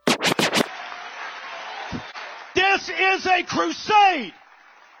This is a crusade.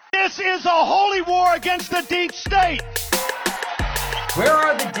 This is a holy war against the deep state. Where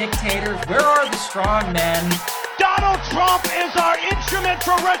are the dictators? Where are the strong men? Donald Trump is our instrument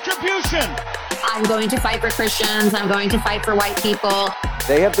for retribution. I'm going to fight for Christians. I'm going to fight for white people.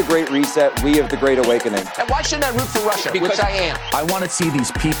 They have the Great Reset. We have the Great Awakening. And why shouldn't I root for Russia? Because I am. I want to see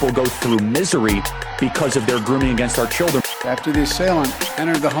these people go through misery because of their grooming against our children. After the assailant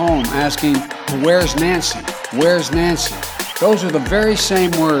entered the home asking, "Where's Nancy? Where's Nancy?" Those are the very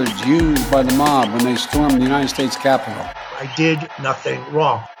same words used by the mob when they stormed the United States Capitol. I did nothing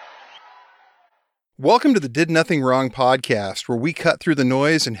wrong. Welcome to the Did Nothing Wrong podcast, where we cut through the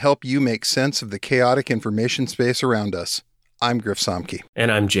noise and help you make sense of the chaotic information space around us. I'm Griff Somke.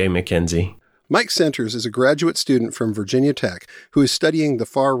 And I'm Jay McKenzie. Mike Centers is a graduate student from Virginia Tech who is studying the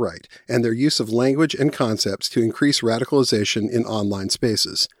far right and their use of language and concepts to increase radicalization in online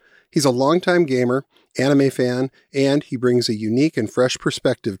spaces. He's a longtime gamer, anime fan, and he brings a unique and fresh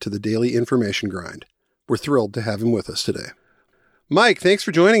perspective to the daily information grind. We're thrilled to have him with us today. Mike, thanks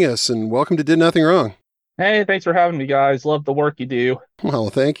for joining us, and welcome to Did Nothing Wrong. Hey, thanks for having me, guys. Love the work you do. Well,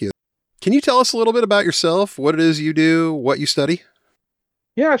 thank you. Can you tell us a little bit about yourself, what it is you do, what you study?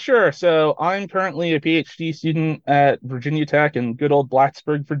 Yeah, sure. So I'm currently a PhD student at Virginia Tech in good old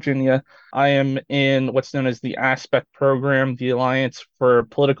Blacksburg, Virginia. I am in what's known as the ASPECT program, the Alliance for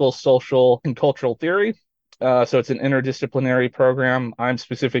Political, Social, and Cultural Theory. So it's an interdisciplinary program. I'm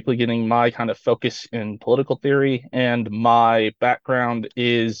specifically getting my kind of focus in political theory, and my background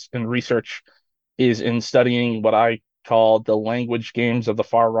is in research, is in studying what I call the language games of the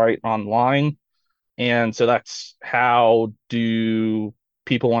far right online. And so that's how do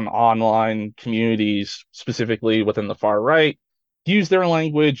people in online communities, specifically within the far right, use their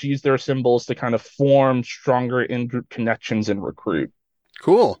language, use their symbols to kind of form stronger in-group connections and recruit.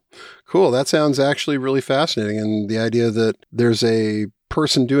 Cool. That sounds actually really fascinating. And the idea that there's a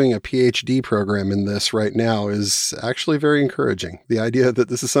person doing a PhD program in this right now is actually very encouraging. The idea that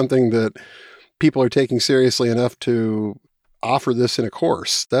this is something that people are taking seriously enough to offer this in a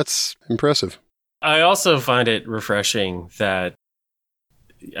course, that's impressive. I also find it refreshing that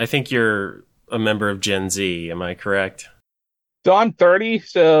I think you're a member of Gen Z. Am I correct? So I'm 30,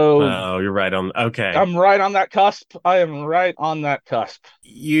 so... Oh, you're right on... Okay. I'm right on that cusp. I am right on that cusp.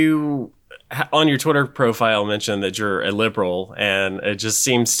 You, on your Twitter profile, mentioned that you're a liberal, and it just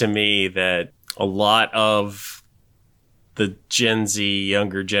seems to me that a lot of the Gen Z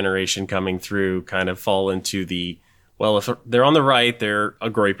younger generation coming through kind of fall into the, well, if they're on the right, they're a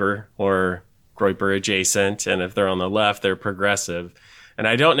Groyper or Groyper adjacent, and if they're on the left, they're progressive. And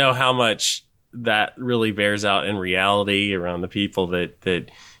I don't know how much that really bears out in reality around the people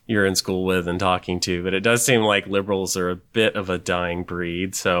that you're in school with and talking to. But it does seem like liberals are a bit of a dying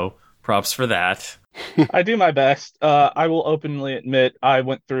breed. So props for that. I do my best. I will openly admit I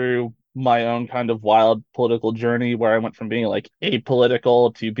went through my own kind of wild political journey where I went from being like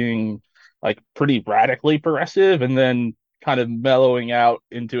apolitical to being like pretty radically progressive and then kind of mellowing out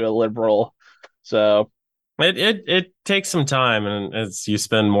into a liberal. So It takes some time, and as you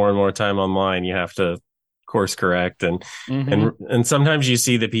spend more and more time online, you have to course correct, and sometimes you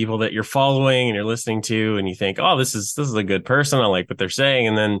see the people that you're following and you're listening to, and you think, oh, this is a good person, I like what they're saying,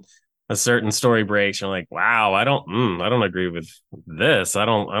 and then a certain story breaks, you're like, wow, I don't agree with this, I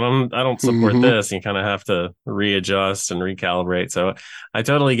don't support this, and you kind of have to readjust and recalibrate. So I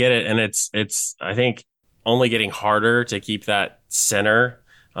totally get it, and it's I think only getting harder to keep that center.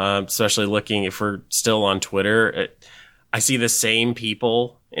 Especially looking, if we're still on Twitter, I see the same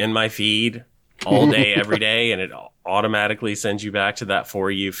people in my feed all day, every day, and it automatically sends you back to that For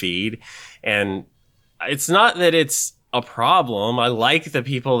You feed. And it's not that it's a problem. I like the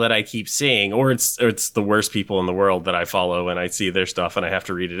people that I keep seeing, or it's the worst people in the world that I follow and I see their stuff and I have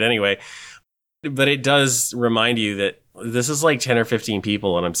to read it anyway. But it does remind you that this is like 10 or 15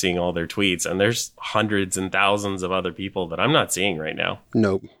 people and I'm seeing all their tweets, and there's hundreds and thousands of other people that I'm not seeing right now.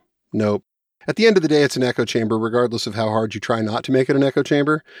 Nope. At the end of the day, it's an echo chamber, regardless of how hard you try not to make it an echo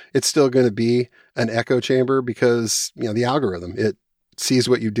chamber. It's still going to be an echo chamber because, the algorithm, it sees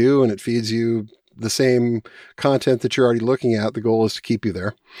what you do and it feeds you the same content that you're already looking at. The goal is to keep you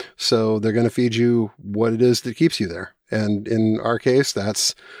there. So they're going to feed you what it is that keeps you there. And in our case,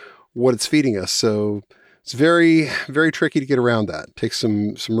 that's what it's feeding us. So it's very, very tricky to get around that. It takes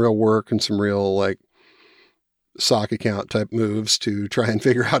some real work and some real sock account type moves to try and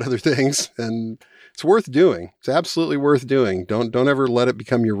figure out other things. And it's worth doing. It's absolutely worth doing. Don't ever let it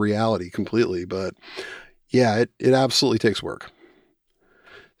become your reality completely. But yeah, it absolutely takes work.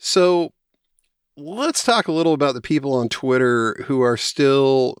 So let's talk a little about the people on Twitter who are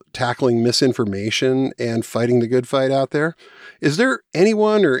still tackling misinformation and fighting the good fight out there. Is there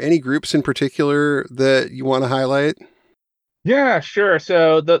anyone or any groups in particular that you want to highlight? Yeah, sure.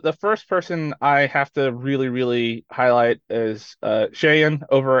 So the first person I have to really, really highlight is Cheyenne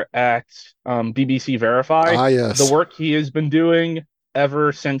over at BBC Verify. Ah, yes. The work he has been doing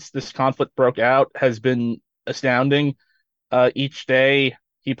ever since this conflict broke out has been astounding. Each day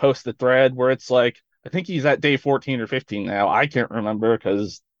he posts a thread where it's like, I think he's at day 14 or 15 now. I can't remember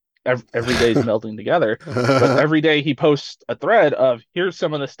because every day is melting together. But every day he posts a thread of, here's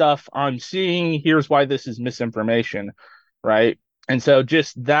some of the stuff I'm seeing. Here's why this is misinformation. Right. And so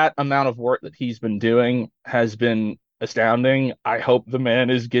just that amount of work that he's been doing has been astounding. I hope the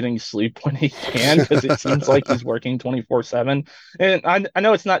man is getting sleep when he can, because it seems like he's working 24/7. And I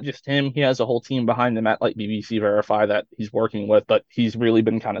know it's not just him. He has a whole team behind him at like BBC Verify that he's working with, but he's really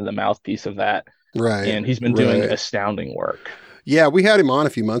been kind of the mouthpiece of that. Right. And he's been doing astounding work. Yeah, we had him on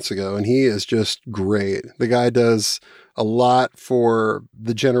a few months ago, and he is just great. The guy does a lot for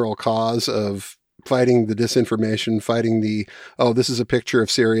the general cause of fighting the disinformation, fighting the, oh, this is a picture of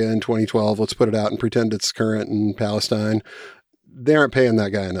Syria in 2012. Let's put it out and pretend it's current in Palestine. They aren't paying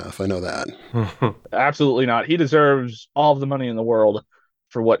that guy enough. I know that. Absolutely not. He deserves all of the money in the world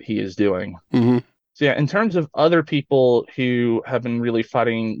for what he is doing. Mm-hmm. So yeah, in terms of other people who have been really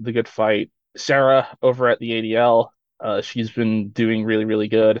fighting the good fight, Sarah over at the ADL, she's been doing really, really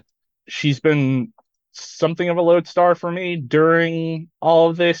good. She's been something of a lodestar for me during all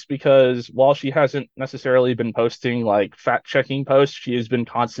of this, because while she hasn't necessarily been posting like fact-checking posts, she has been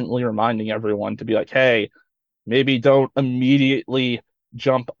constantly reminding everyone to be like, hey, maybe don't immediately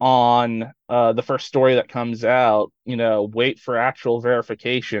jump on the first story that comes out. Wait for actual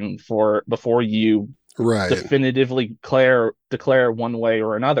verification before you definitively declare one way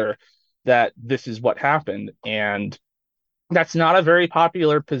or another that this is what happened. And that's not a very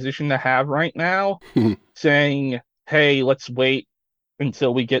popular position to have right now, saying, hey, let's wait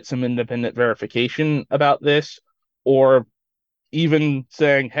until we get some independent verification about this, or even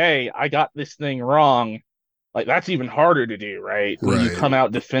saying, hey, I got this thing wrong. Like, that's even harder to do, right? When you come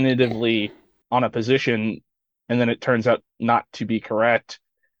out definitively on a position and then it turns out not to be correct,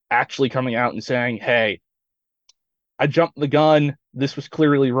 actually coming out and saying, hey, I jumped the gun, this was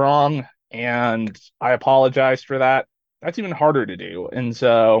clearly wrong, and I apologize for that. That's even harder to do. And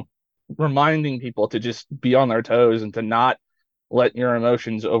so reminding people to just be on their toes and to not let your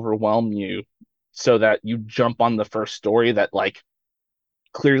emotions overwhelm you so that you jump on the first story that like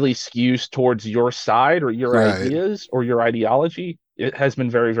clearly skews towards your side or your ideas or your ideology, it has been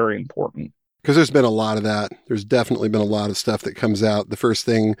very, very important. Because there's been a lot of that. There's definitely been a lot of stuff that comes out. The first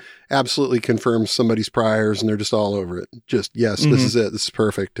thing absolutely confirms somebody's priors, and they're just all over it. Just, yes, this is it. This is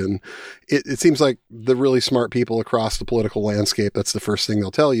perfect. And it seems like the really smart people across the political landscape, that's the first thing they'll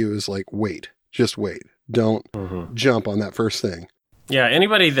tell you is like, wait, just wait. Don't jump on that first thing. Yeah,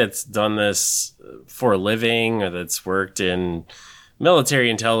 anybody that's done this for a living or that's worked in military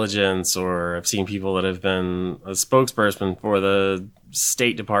intelligence, or I've seen people that have been a spokesperson for the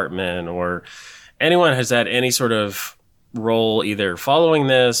State Department, or anyone has had any sort of role either following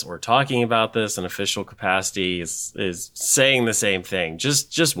this or talking about this in official capacity is saying the same thing.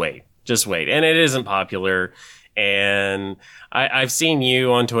 Just wait. And it isn't popular. And I've seen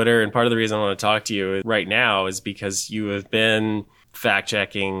you on Twitter, and part of the reason I want to talk to you right now is because you have been fact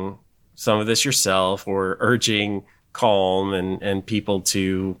checking some of this yourself, or urging calm and people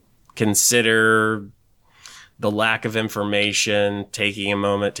to consider the lack of information, taking a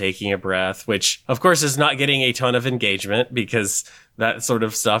moment, taking a breath, which of course is not getting a ton of engagement because that sort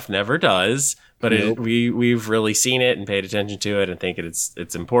of stuff never does. But we've really seen it and paid attention to it and think it's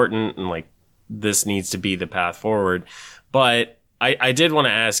important, and like this needs to be the path forward. But I did want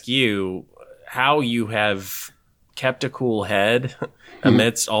to ask you how you have kept a cool head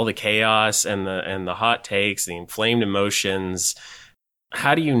amidst all the chaos and the hot takes, the inflamed emotions.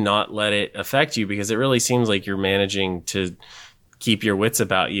 How do you not let it affect you? Because it really seems like you're managing to keep your wits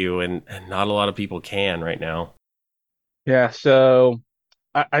about you, and not a lot of people can right now. Yeah, so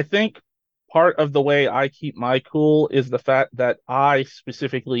I think part of the way I keep my cool is the fact that I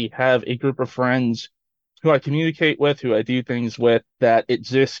specifically have a group of friends who I communicate with, who I do things with, that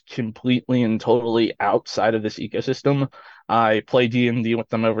exist completely and totally outside of this ecosystem. I play D&D with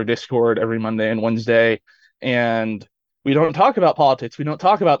them over Discord every Monday and Wednesday, and we don't talk about politics. We don't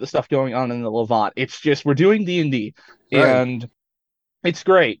talk about the stuff going on in the Levant. It's just we're doing D&D, and it's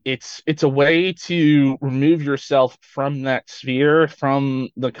great. It's a way to remove yourself from that sphere, from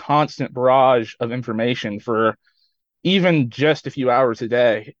the constant barrage of information for even just a few hours a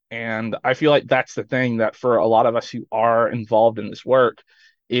day. And I feel like that's the thing that for a lot of us who are involved in this work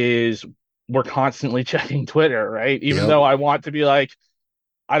is we're constantly checking Twitter, right? Even though I want to be like,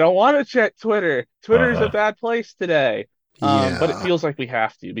 I don't want to check Twitter. Twitter is a bad place today. But it feels like we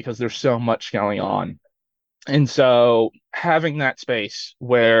have to because there's so much going on. And so having that space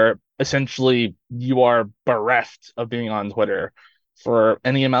where essentially you are bereft of being on Twitter for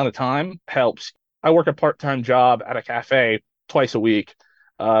any amount of time helps. I work a part-time job at a cafe twice a week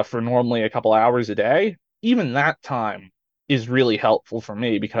for normally a couple hours a day. Even that time is really helpful for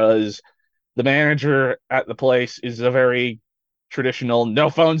me because the manager at the place is a very traditional no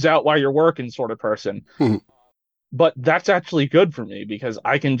phones out while you're working sort of person. But that's actually good for me because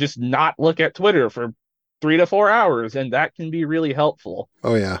I can just not look at Twitter for 3 to 4 hours, and that can be really helpful.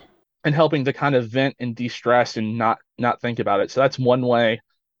 Oh yeah. And helping to kind of vent and de-stress and not think about it. So that's one way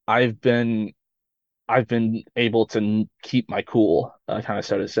I've been able to keep my cool, kind of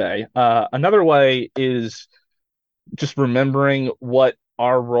so to say. Another way is just remembering what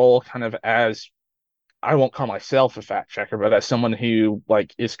our role kind of as, I won't call myself a fact checker, but as someone who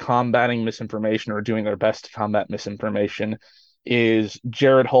like is combating misinformation or doing their best to combat misinformation, is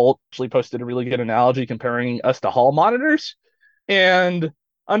Jared Holt actually posted a really good analogy comparing us to hall monitors and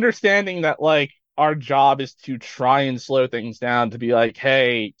understanding that like our job is to try and slow things down, to be like,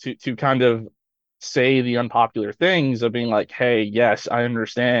 hey, to kind of say the unpopular things of being like, hey, yes, I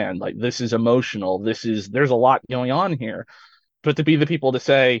understand, like this is emotional, there's a lot going on here, but to be the people to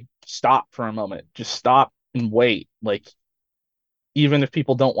say, stop for a moment, just stop and wait. Like, even if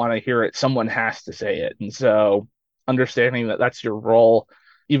people don't want to hear it, someone has to say it. And so understanding that that's your role,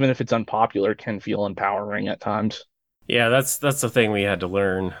 even if it's unpopular, can feel empowering at times. Yeah, that's the thing we had to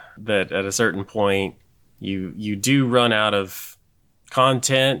learn, that at a certain point you do run out of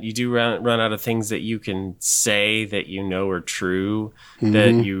content, you do run out of things that you can say that you know are true,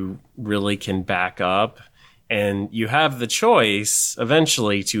 that you really can back up. And you have the choice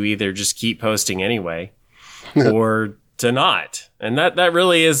eventually to either just keep posting anyway or to not. And that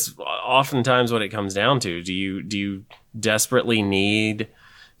really is oftentimes what it comes down to. Do you desperately need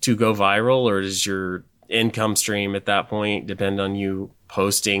to go viral, or does your income stream at that point depend on you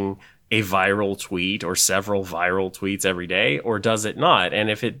posting a viral tweet or several viral tweets every day, or does it not? And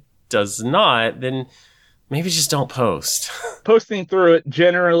if it does not, then maybe just don't post. Posting through it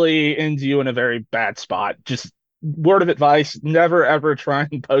generally ends you in a very bad spot. Just word of advice, never ever try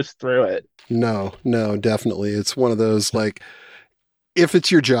and post through it. No, definitely. It's one of those, like, if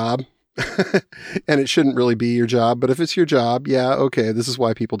it's your job, and it shouldn't really be your job, but if it's your job, yeah, okay, this is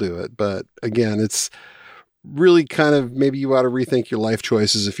why people do it. But again, it's really kind of, maybe you ought to rethink your life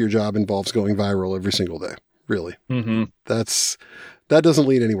choices if your job involves going viral every single day. Really. That doesn't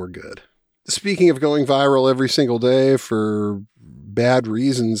lead anywhere good. Speaking of going viral every single day for bad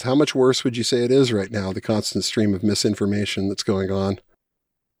reasons, how much worse would you say it is right now, the constant stream of misinformation that's going on?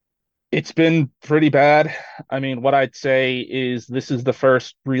 It's been pretty bad. I mean, what I'd say is this is the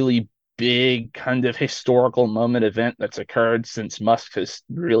first really big kind of historical moment event that's occurred since Musk has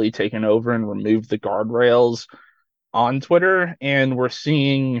really taken over and removed the guardrails on Twitter. And we're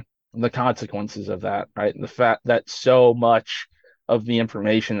seeing the consequences of that, right? The fact that so much of the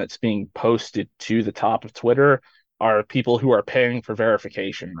information that's being posted to the top of Twitter are people who are paying for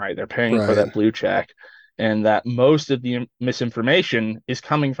verification, right? They're paying for that blue check. And that most of the misinformation is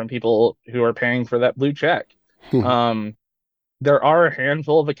coming from people who are paying for that blue check. There are a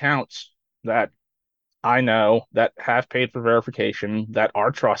handful of accounts that I know that have paid for verification that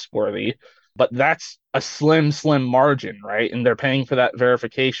are trustworthy, but that's a slim margin, right? And they're paying for that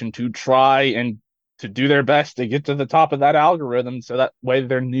verification to try and to do their best to get to the top of that algorithm so that way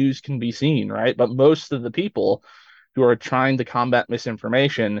their news can be seen, right? But most of the people who are trying to combat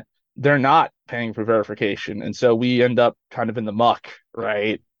misinformation, they're not paying for verification. And so we end up kind of in the muck,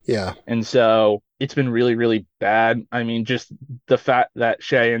 right? Yeah. And so it's been really, really bad. I mean, just the fact that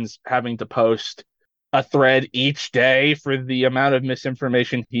Cheyenne's having to post a thread each day for the amount of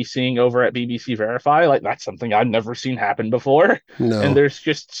misinformation he's seeing over at BBC Verify, like that's something I've never seen happen before. No. And there's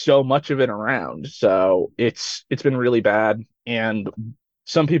just so much of it around. So it's been really bad. And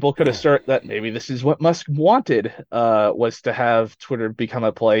some people could assert that maybe this is what Musk wanted, was to have Twitter become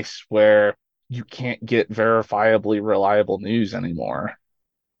a place where you can't get verifiably reliable news anymore.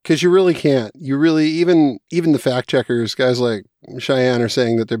 Because you really can't. You really, even the fact checkers, guys like Cheyenne, are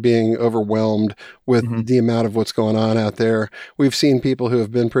saying that they're being overwhelmed with the amount of what's going on out there. We've seen people who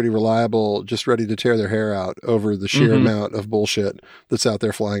have been pretty reliable just ready to tear their hair out over the sheer amount of bullshit that's out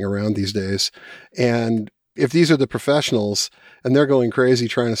there flying around these days. And if these are the professionals and they're going crazy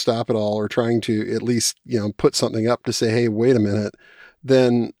trying to stop it all or trying to at least, put something up to say, hey, wait a minute,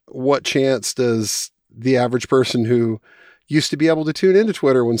 then what chance does the average person who used to be able to tune into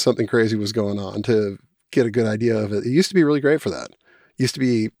Twitter when something crazy was going on to get a good idea of it? It used to be really great for that. It used to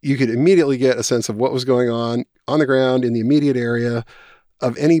be, you could immediately get a sense of what was going on the ground in the immediate area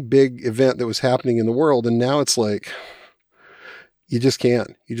of any big event that was happening in the world. And now it's like, you just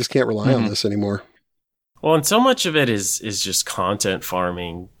can't rely on this anymore. Well, and so much of it is just content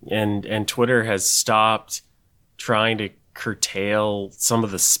farming, and Twitter has stopped trying to curtail some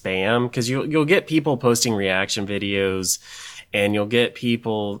of the spam, because you'll get people posting reaction videos, and you'll get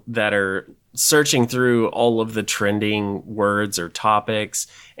people that are searching through all of the trending words or topics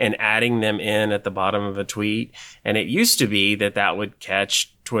and adding them in at the bottom of a tweet. And it used to be that would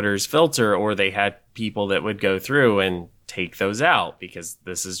catch Twitter's filter, or they had people that would go through and take those out because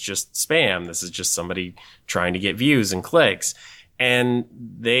this is just spam. This is just somebody trying to get views and clicks. And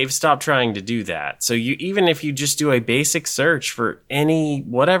they've stopped trying to do that. So even if you just do a basic search for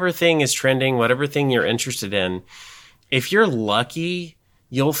whatever thing is trending, whatever thing you're interested in, if you're lucky,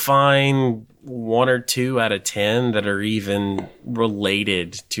 you'll find 1 or 2 out of 10 that are even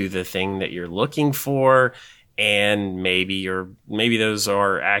related to the thing that you're looking for. And maybe those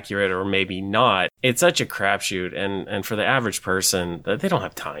are accurate or maybe not. It's such a crapshoot. And for the average person, they don't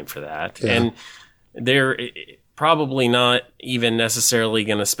have time for that. Yeah. And they're probably not even necessarily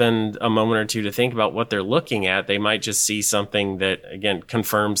going to spend a moment or two to think about what they're looking at. They might just see something that, again,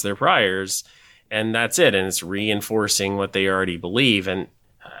 confirms their priors, and that's it. And it's reinforcing what they already believe. And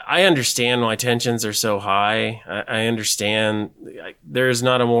I understand why tensions are so high. I understand there's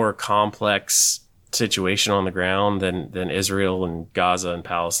not a more complex situation on the ground than Israel and Gaza and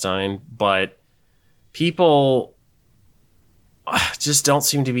Palestine, but people just don't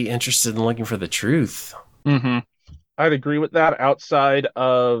seem to be interested in looking for the truth. Mm-hmm. I'd agree with that. Outside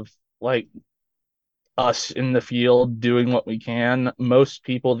of us in the field doing what we can, most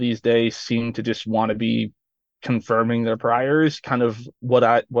people these days seem to just want to be confirming their priors, kind of what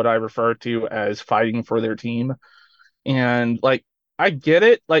I refer to as fighting for their team. And I get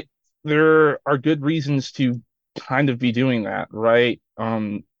it. There are good reasons to kind of be doing that, right?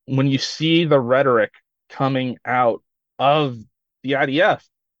 When you see the rhetoric coming out of the IDF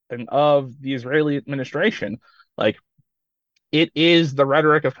and of the Israeli administration, it is the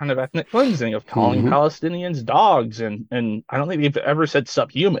rhetoric of kind of ethnic cleansing, of calling Palestinians dogs, and I don't think they've ever said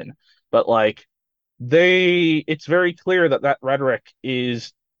subhuman, but it's very clear that rhetoric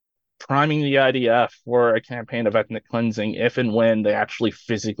is priming the IDF for a campaign of ethnic cleansing if and when they actually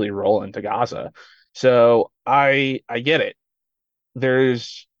physically roll into Gaza. So I get it.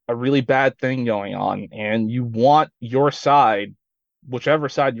 There's a really bad thing going on, and you want your side, whichever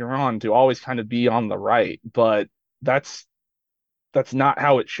side you're on, to always kind of be on the right, but that's not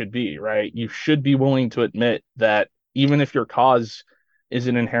how it should be, right? You should be willing to admit that even if your cause is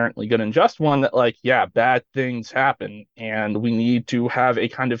an inherently good and just one, that bad things happen, and we need to have a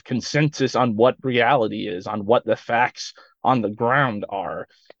kind of consensus on what reality is, on what the facts on the ground are.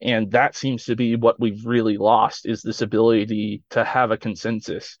 And that seems to be what we've really lost, is this ability to have a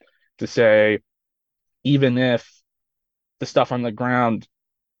consensus, to say, even if the stuff on the ground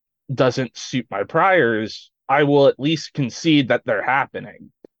doesn't suit my priors, I will at least concede that they're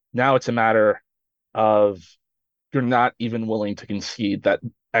happening. Now it's a matter of, you're not even willing to concede that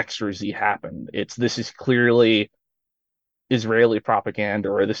X or Z happened. This is clearly Israeli propaganda,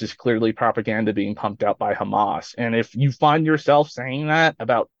 or this is clearly propaganda being pumped out by Hamas. And if you find yourself saying that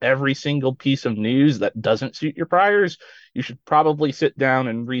about every single piece of news that doesn't suit your priors, you should probably sit down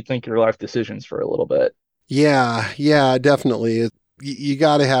and rethink your life decisions for a little bit. Yeah, definitely. You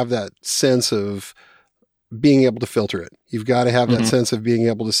got to have that sense of being able to filter it. You've got to have that sense of being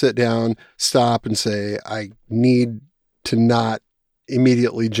able to sit down, stop, and say, I need to not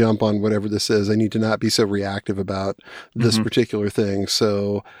immediately jump on whatever this is. I need to not be so reactive about this particular thing.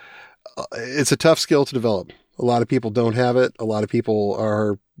 So it's a tough skill to develop. A lot of people don't have it. A lot of people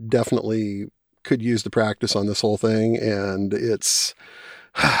are definitely could use the practice on this whole thing. And it's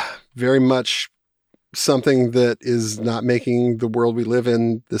very much something that is not making the world we live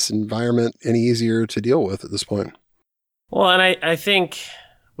in, this environment, any easier to deal with at this point. Well, and I think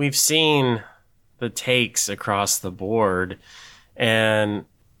we've seen the takes across the board, and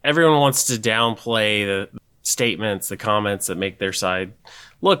everyone wants to downplay the statements, the comments that make their side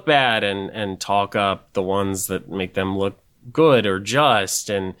look bad, and talk up the ones that make them look good or just.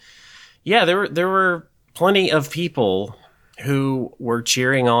 And yeah, there were plenty of people who were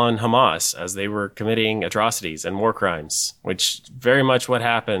cheering on Hamas as they were committing atrocities and war crimes, which very much what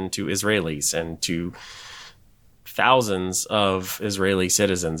happened to Israelis and to thousands of Israeli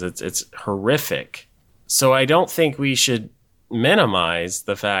citizens. It's horrific. So I don't think we should minimize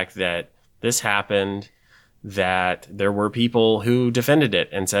the fact that this happened, that there were people who defended it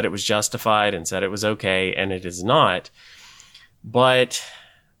and said it was justified and said it was okay, and it is not. But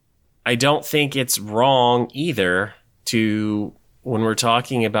I don't think it's wrong either to, when we're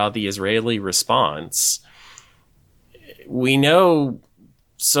talking about the Israeli response, we know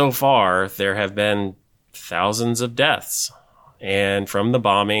so far there have been thousands of deaths, and from the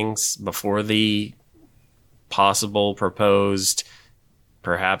bombings before the possible proposed,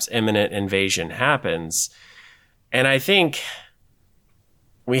 perhaps imminent invasion happens. And I think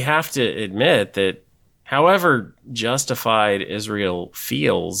we have to admit that however justified Israel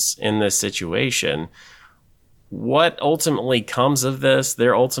feels in this situation, what ultimately comes of this,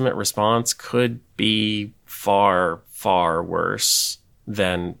 their ultimate response could be far, far worse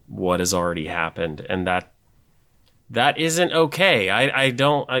than what has already happened. And that isn't okay.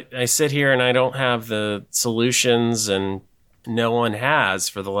 I sit here and I don't have the solutions, and no one has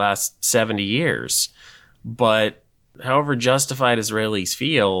for the last 70 years. But however justified Israelis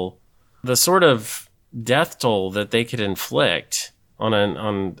feel, the sort of death toll that they could inflict on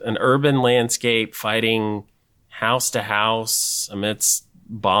an urban landscape, fighting house to house amidst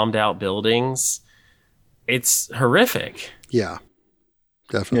bombed out buildings, it's horrific. Yeah,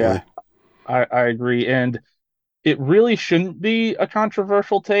 definitely. Yeah, I agree. And it really shouldn't be a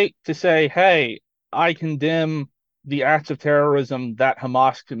controversial take to say, hey, I condemn the acts of terrorism that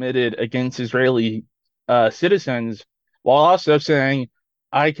Hamas committed against Israeli citizens, while also saying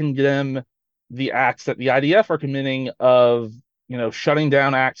I condemn the acts that the IDF are committing of, shutting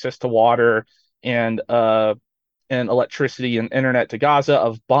down access to water and electricity and internet to Gaza,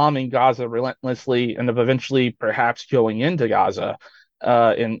 of bombing Gaza relentlessly, and of eventually perhaps going into Gaza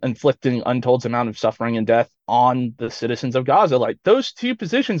and inflicting untold amount of suffering and death on the citizens of Gaza. Like, those two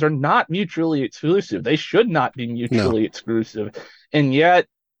positions are not mutually exclusive. They should not be mutually exclusive. And yet,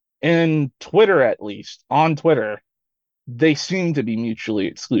 in Twitter, at least, on Twitter, they seem to be mutually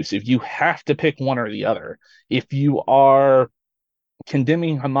exclusive. You have to pick one or the other. If you are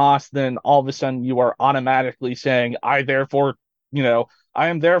condemning Hamas, then all of a sudden you are automatically saying, I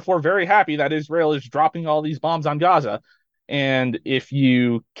am therefore very happy that Israel is dropping all these bombs on Gaza. And if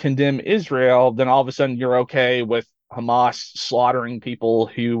you condemn Israel, then all of a sudden you're okay with Hamas slaughtering people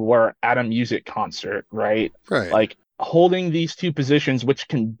who were at a music concert, right? Right. Like, holding these two positions, which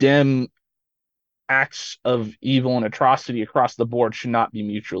condemn acts of evil and atrocity across the board, should not be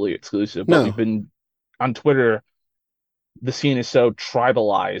mutually exclusive. But we've been on Twitter, the scene is so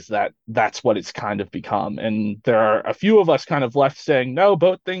tribalized that that's what it's kind of become. And there are a few of us kind of left saying, no,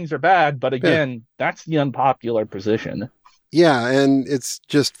 both things are bad. But again, that's the unpopular position. Yeah, and it's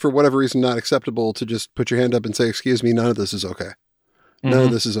just, for whatever reason, not acceptable to just put your hand up and say, excuse me, none of this is okay. None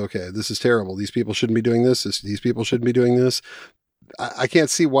of this is okay. This is terrible. These people shouldn't be doing this. These people shouldn't be doing this. I can't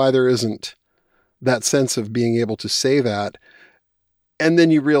see why there isn't that sense of being able to say that. And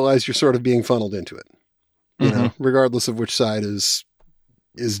then you realize you're sort of being funneled into it. You know, regardless of which side is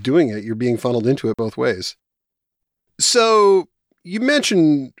doing it, you're being funneled into it both ways. So you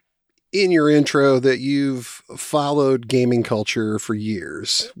mentioned in your intro that you've followed gaming culture for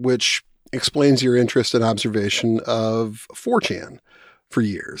years, which explains your interest and observation of 4chan for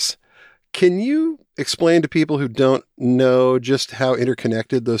years. Can you explain to people who don't know just how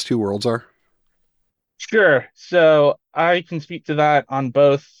interconnected those two worlds are? Sure. So I can speak to that on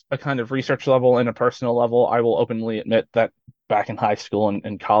both a kind of research level and a personal level. I will openly admit that back in high school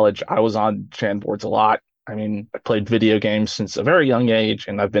and college, I was on chan boards a lot. I mean, I played video games since a very young age,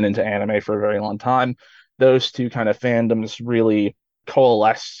 and I've been into anime for a very long time. Those two kind of fandoms really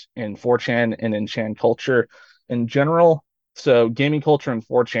coalesce in 4chan and in chan culture in general. So gaming culture and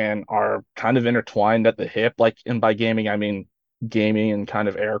 4chan are kind of intertwined at the hip. Like, and by gaming, I mean gaming and kind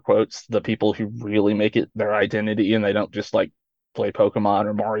of air quotes, the people who really make it their identity and they don't just like play Pokemon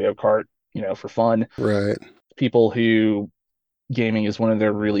or Mario Kart, for fun. Right. People who gaming is one of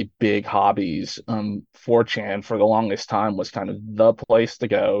their really big hobbies. 4chan for the longest time was kind of the place to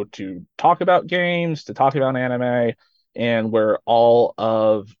go to talk about games, to talk about anime, and where all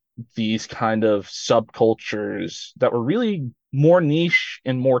of these kind of subcultures that were really more niche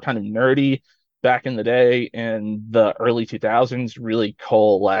and more kind of nerdy back in the day in the early 2000s really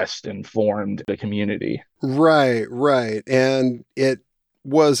coalesced and formed a community. Right. And it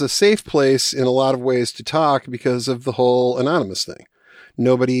was a safe place in a lot of ways to talk because of the whole anonymous thing.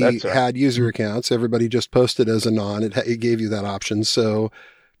 Nobody had user accounts. Everybody just posted as anon. It gave you that option. So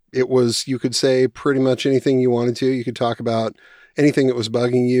it was, you could say pretty much anything you wanted to. You could talk about anything that was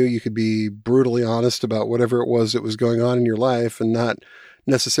bugging you. You could be brutally honest about whatever it was that was going on in your life and not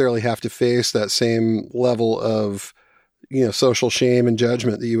necessarily have to face that same level of, social shame and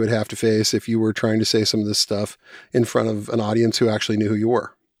judgment that you would have to face if you were trying to say some of this stuff in front of an audience who actually knew who you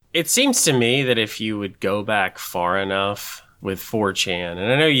were. It seems to me that if you would go back far enough with 4chan,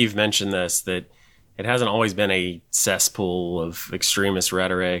 and I know you've mentioned this, that it hasn't always been a cesspool of extremist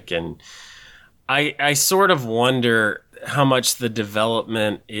rhetoric, and I sort of wonder how much the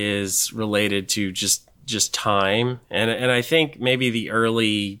development is related to just time, and I think maybe the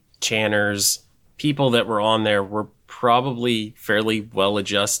early channers, people that were on there, were probably fairly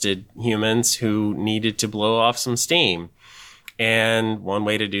well-adjusted humans who needed to blow off some steam. And one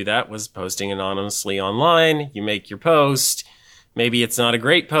way to do that was posting anonymously online. You make your post. Maybe it's not a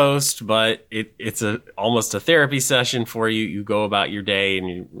great post, but it's almost a therapy session for you. You go about your day and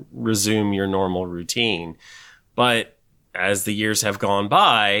you resume your normal routine. But as the years have gone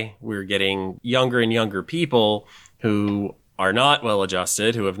by, we're getting younger and younger people who are not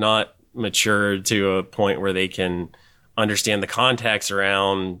well-adjusted, who have not matured to a point where they can understand the context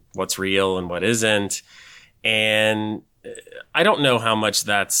around what's real and what isn't. And I don't know how much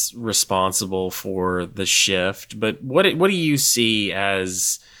that's responsible for the shift, but what do you see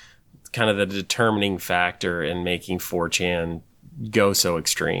as kind of the determining factor in making 4chan go so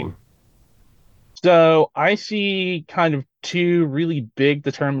extreme? So I see kind of two really big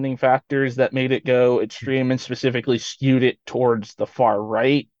determining factors that made it go extreme and specifically skewed it towards the far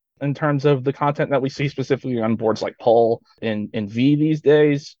right in terms of the content that we see specifically on boards like Poll and V these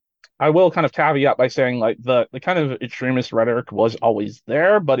days. I will kind of caveat by saying like the kind of extremist rhetoric was always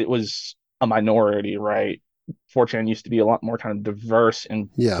there, but it was a minority, right? 4chan used to be a lot more kind of diverse in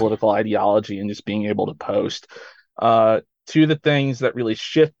political ideology and just being able to post. Two of the things that really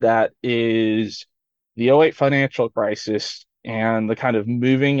shift that is the 2008 financial crisis and the kind of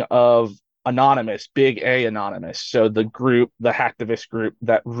moving of Anonymous, big A Anonymous. So the group, the hacktivist group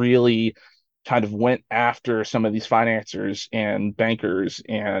that really kind of went after some of these financiers and bankers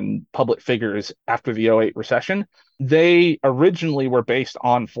and public figures after the 2008 recession. They originally were based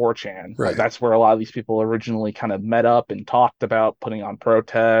on 4chan. Right. That's where a lot of these people originally kind of met up and talked about putting on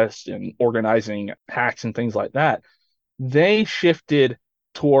protests and organizing hacks and things like that. They shifted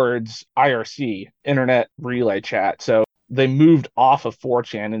towards IRC, Internet Relay Chat. So they moved off of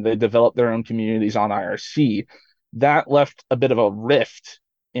 4chan and they developed their own communities on IRC. That left a bit of a rift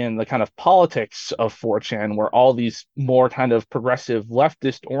in the kind of politics of 4chan, where all these more kind of progressive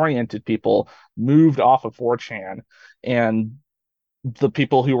leftist oriented people moved off of 4chan, and the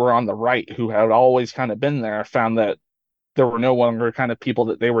people who were on the right, who had always kind of been there, found that there were no longer kind of people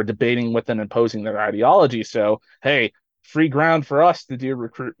that they were debating with and imposing their ideology. So, hey, free ground for us to do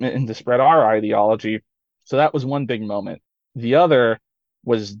recruitment and to spread our ideology. So that was one big moment. The other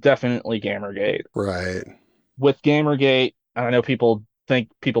was definitely Gamergate. Right. With Gamergate, I know people think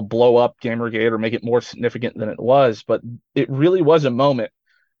people blow up Gamergate or make it more significant than it was, but it really was a moment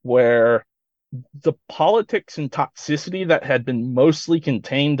where the politics and toxicity that had been mostly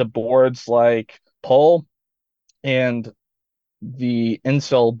contained to boards like Poll and the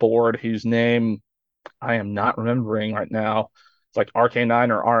incel board, whose name I am not remembering right now. It's like RK9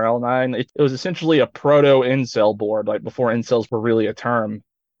 or RL9. It was essentially a proto-incel board, like before incels were really a term.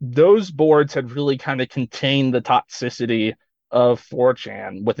 Those boards had really kind of contained the toxicity of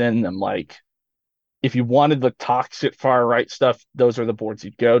 4chan within them. Like, if you wanted the toxic far right stuff, those are the boards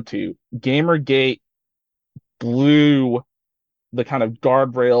you'd go to. Gamergate blew the kind of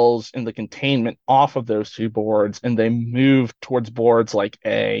guardrails and the containment off of those two boards, and they moved towards boards like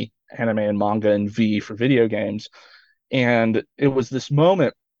A, anime and manga, and V for video games. And it was this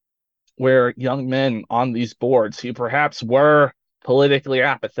moment where young men on these boards who perhaps were politically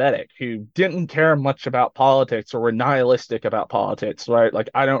apathetic, who didn't care much about politics or were nihilistic about politics, right? Like,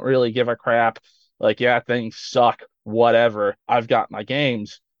 I don't really give a crap. Like, yeah, things suck, whatever. I've got my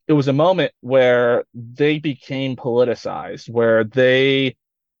games. It was a moment where they became politicized, where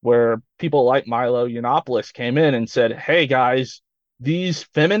people like Milo Yiannopoulos came in and said, hey guys, these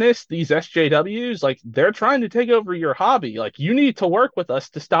feminists, these SJWs, like, they're trying to take over your hobby. Like, you need to work with us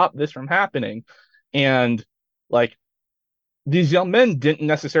to stop this from happening. And like, these young men didn't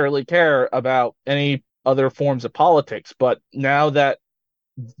necessarily care about any other forms of politics, but now that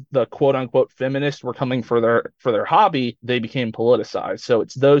the quote unquote feminists were coming for their hobby, they became politicized. So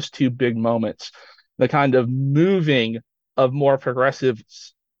it's those two big moments, the kind of moving of more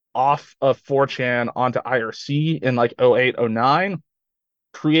progressives off of 4chan onto IRC in like 08, 09,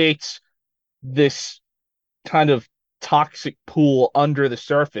 creates this kind of toxic pool under the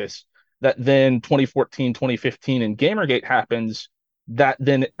surface that then 2014, 2015 and Gamergate happens, that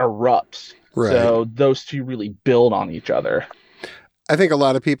then erupts. Right. So those two really build on each other. I think a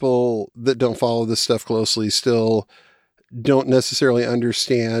lot of people that don't follow this stuff closely still don't necessarily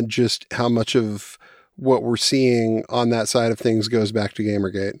understand just how much of what we're seeing on that side of things goes back to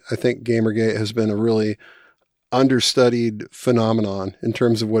Gamergate. I think Gamergate has been a really understudied phenomenon in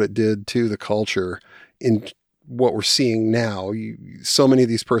terms of what it did to the culture in what we're seeing now. So many of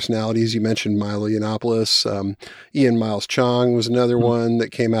these personalities, you mentioned Milo Yiannopoulos, Ian Miles Chong was another one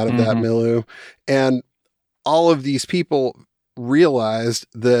that came out of that milieu. And all of these people realized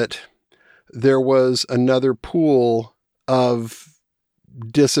that there was another pool of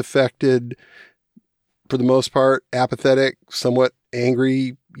disaffected, for the most part, apathetic, somewhat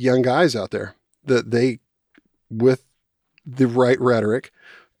angry young guys out there that they, with the right rhetoric,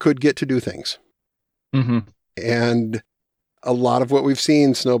 could get to do things. Mm-hmm. And a lot of what we've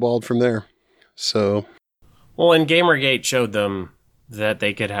seen snowballed from there. So, well, and Gamergate showed them that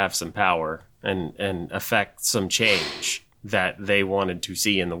they could have some power and affect some change that they wanted to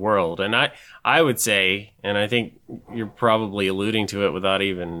see in the world. And I would say, and I think you're probably alluding to it without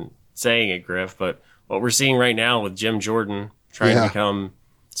even saying it, Griff, but what we're seeing right now with Jim Jordan trying to become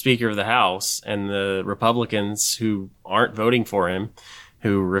Speaker of the House, and the Republicans who aren't voting for him,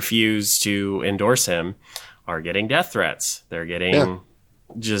 who refuse to endorse him, are getting death threats. They're getting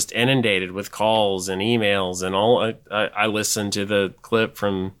just inundated with calls and emails and all. I listened to the clip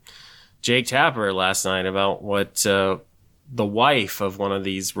from Jake Tapper last night about what the wife of one of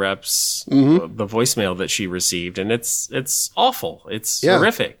these reps, the voicemail that she received, and it's awful. It's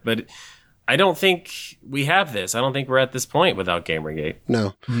horrific. But I don't think we have this. I don't think we're at this point without Gamergate.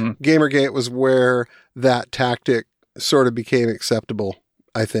 No. Gamergate was where that tactic sort of became acceptable,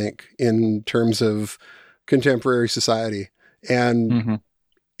 I think, in terms of contemporary society. And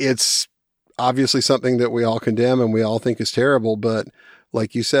it's obviously something that we all condemn and we all think is terrible. But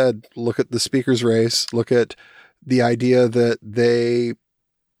like you said, look at the speaker's race, look at the idea that they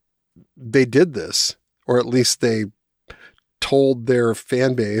did this, or at least they told their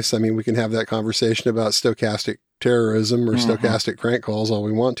fan base. I mean, we can have that conversation about stochastic terrorism or stochastic prank calls all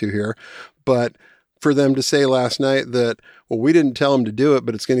we want to here. But for them to say last night that, well, we didn't tell them to do it,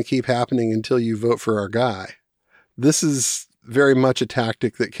 but it's going to keep happening until you vote for our guy. This is very much a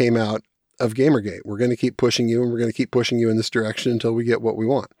tactic that came out of Gamergate. We're going to keep pushing you, and we're going to keep pushing you in this direction until we get what we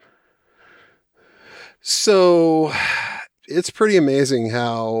want. So it's pretty amazing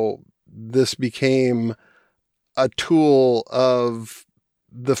how this became a tool of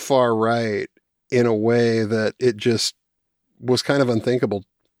the far right in a way that it just was kind of unthinkable,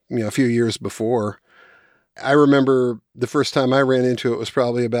 a few years before. I remember the first time I ran into it was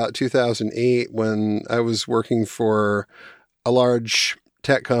probably about 2008 when I was working for a large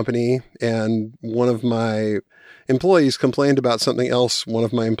tech company, and one of my employees complained about something else one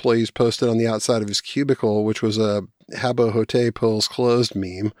of my employees posted on the outside of his cubicle, which was a Habbo Hote Pulls Closed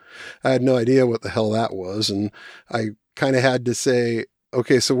meme. I had no idea what the hell that was, and I kind of had to say,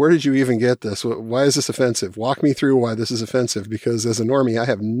 okay, so where did you even get this? Why is this offensive? Walk me through why this is offensive, because as a normie, I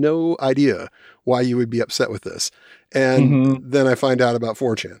have no idea why you would be upset with this. And then I find out about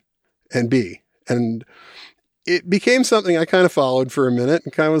 4chan and B. And it became something I kind of followed for a minute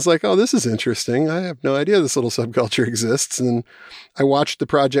and kind of was like, oh, this is interesting. I have no idea this little subculture exists. And I watched the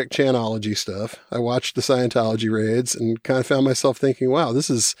Project Chanology stuff. I watched the Scientology raids and kind of found myself thinking, wow,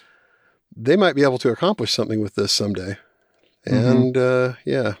 they might be able to accomplish something with this someday. And,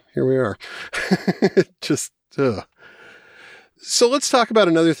 here we are. Just, So let's talk about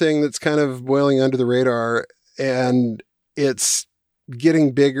another thing that's kind of boiling under the radar, and it's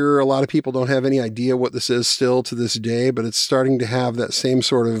getting bigger. A lot of people don't have any idea what this is still to this day, but it's starting to have that same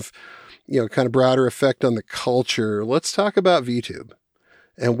sort of, kind of broader effect on the culture. Let's talk about VTube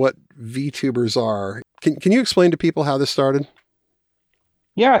and what VTubers are. Can you explain to people how this started?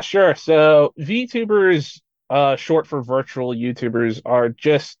 Yeah, sure. So VTubers, short for virtual YouTubers,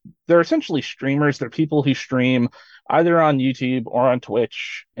 they're essentially streamers. They're people who stream either on YouTube or on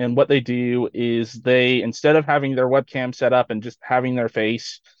Twitch. And what they do is instead of having their webcam set up and just having their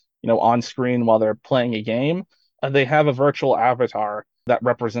face, on screen while they're playing a game, they have a virtual avatar that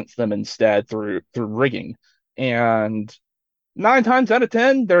represents them instead through rigging. And 9 times out of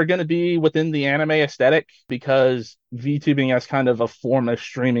 10, they're going to be within the anime aesthetic, because VTubing as kind of a form of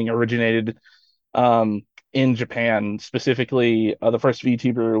streaming originated in Japan. Specifically, the first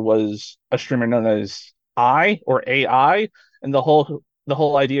VTuber was a streamer known as AI, and the whole the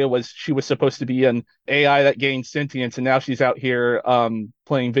whole idea was she was supposed to be an AI that gained sentience, and now she's out here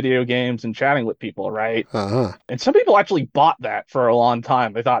playing video games and chatting with people, right? Uh-huh. And some people actually bought that for a long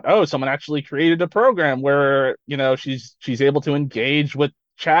time. They thought, oh, someone actually created a program where, you know, she's able to engage with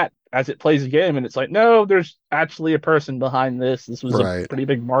chat as it plays a game. And it's like, no, there's actually a person behind this. This was a pretty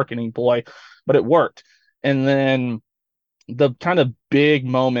big marketing ploy, but it worked. And then the kind of big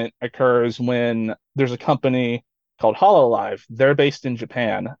moment occurs when there's a company called Hololive. They're based in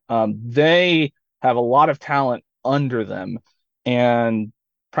Japan. They have a lot of talent under them, and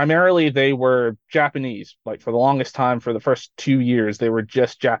primarily they were Japanese. Like for the longest time, for the first 2 years, they were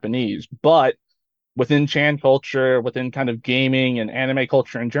just Japanese. But within Chan culture, within kind of gaming and anime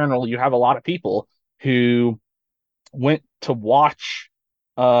culture in general, you have a lot of people who went to watch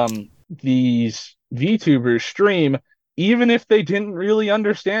these VTubers stream, even if they didn't really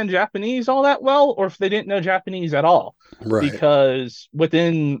understand Japanese all that well, or if they didn't know Japanese at all. Right. Because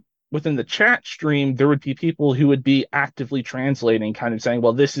within the chat stream, there would be people who would be actively translating, kind of saying,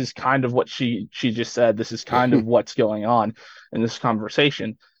 well, this is kind of what she just said. This is kind of what's going on in this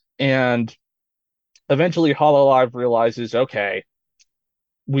conversation. And eventually Hololive realizes, okay,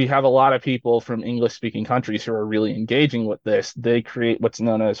 we have a lot of people from English-speaking countries who are really engaging with this. They create what's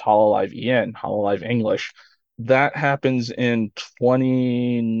known as Hololive EN, Hololive English. That happens in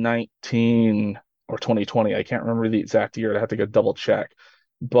 2019 or 2020. I can't remember the exact year. I have to go double check.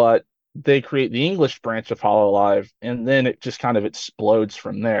 But they create the English branch of Hololive, and then it just kind of explodes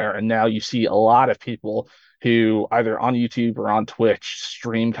from there. And now you see a lot of people who either on YouTube or on Twitch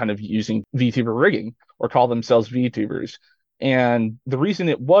stream kind of using VTuber rigging or call themselves VTubers. And the reason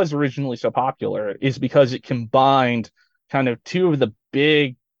it was originally so popular is because it combined kind of two of the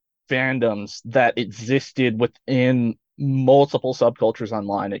big fandoms that existed within multiple subcultures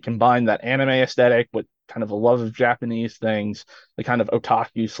online. It combined that anime aesthetic with kind of a love of Japanese things, the kind of otaku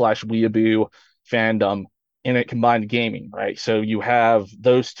 / weeaboo fandom, and it combined gaming, right? So you have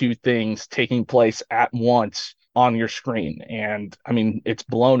those two things taking place at once on your screen. And I mean, it's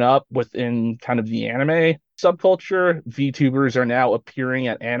blown up within kind of the anime subculture. VTubers are now appearing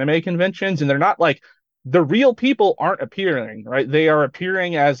at anime conventions, and they're not like, the real people aren't appearing, right? They are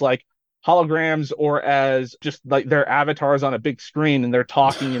appearing as like holograms or as just like their avatars on a big screen, and they're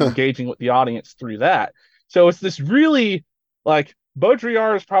talking and engaging with the audience through that. So it's this really like,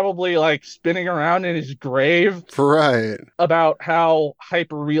 Baudrillard is probably like spinning around in his grave, right, about how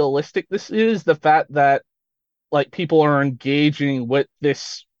hyper realistic this is. The fact that like people are engaging with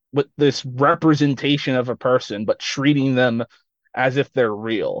this representation of a person, but treating them as if they're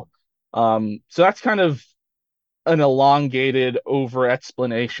real. So that's kind of an elongated over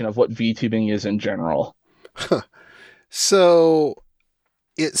explanation of what VTubing is in general. So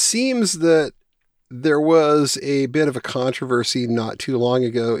it seems that there was a bit of a controversy not too long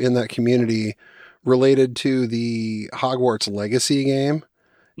ago in that community related to the Hogwarts Legacy game.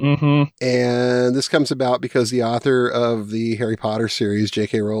 Mm-hmm. And this comes about because the author of the Harry Potter series,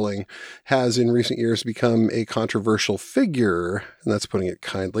 J.K. Rowling, has in recent years become a controversial figure, and that's putting it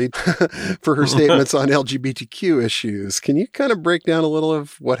kindly, for her statements on LGBTQ issues. Can you kind of break down a little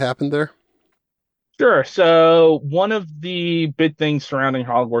of what happened there? Sure. So one of the big things surrounding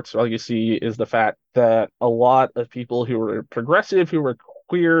Hogwarts Legacy is the fact that a lot of people who were progressive, who were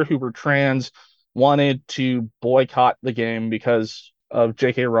queer, who were trans, wanted to boycott the game because of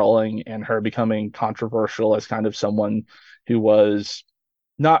J.K. Rowling and her becoming controversial as kind of someone who was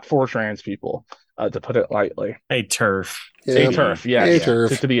not for trans people, to put it lightly. A TERF.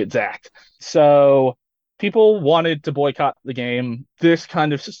 TERF, to be exact. So people wanted to boycott the game. This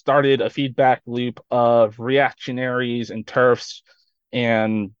kind of started a feedback loop of reactionaries and TERFs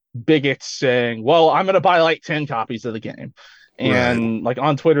and bigots saying, well, I'm going to buy like 10 copies of the game. And like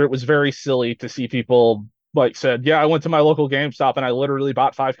on Twitter, it was very silly to see people like said, yeah, I went to my local GameStop and I literally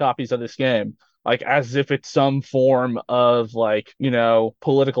bought 5 copies of this game. Like as if it's some form of like, you know,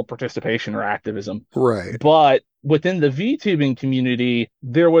 political participation or activism. Right. But within the VTubing community,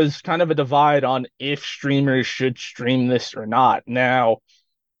 there was kind of a divide on if streamers should stream this or not. Now,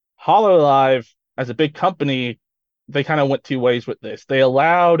 Hololive, as a big company, they kind of went two ways with this. They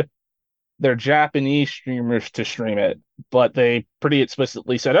allowed their Japanese streamers to stream it, but they pretty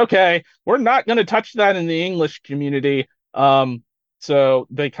explicitly said, okay, we're not going to touch that in the English community. So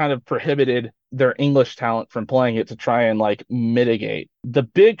they kind of prohibited their English talent from playing it to try and like mitigate. The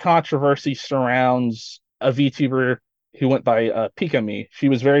big controversy surrounds a VTuber who went by Pikami. She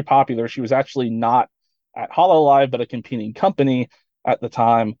was very popular. She was actually not at Hololive, but a competing company at the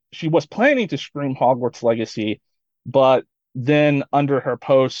time. She was planning to stream Hogwarts Legacy, but then under her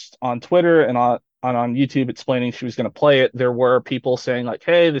post on Twitter and on YouTube explaining she was going to play it, there were people saying like,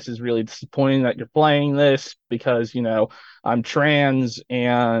 hey, this is really disappointing that you're playing this because, I'm trans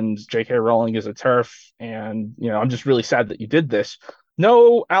and J.K. Rowling is a TERF and, I'm just really sad that you did this.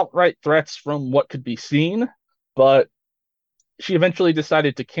 No outright threats from what could be seen, but she eventually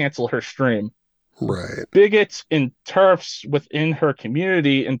decided to cancel her stream. Right. Bigots and TERFs within her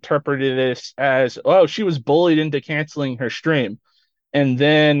community interpreted this as, oh, she was bullied into canceling her stream. And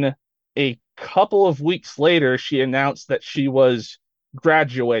then a couple of weeks later, she announced that she was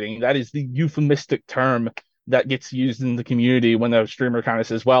graduating. That is the euphemistic term that gets used in the community when a streamer kind of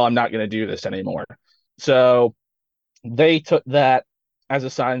says, well, I'm not going to do this anymore. So they took that as a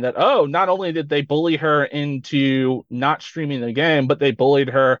sign that, oh, not only did they bully her into not streaming the game, but they bullied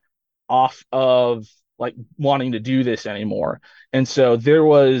her off of like wanting to do this anymore. And so there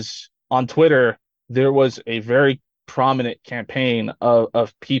was on Twitter, there was a very prominent campaign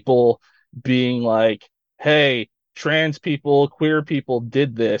of people being like, hey, trans people, queer people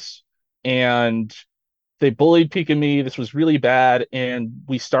did this and they bullied Pikami. This was really bad. And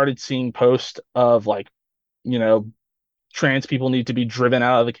we started seeing posts of like, trans people need to be driven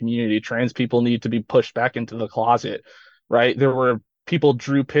out of the community. Trans people need to be pushed back into the closet, right? There were people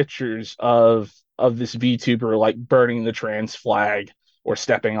drew pictures of this VTuber like burning the trans flag or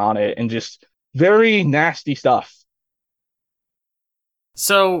stepping on it and just very nasty stuff.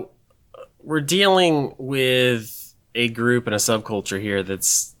 So we're dealing with a group and a subculture here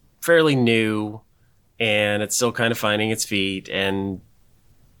that's fairly new and it's still kind of finding its feet. And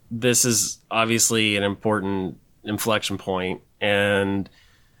this is obviously an important inflection point. And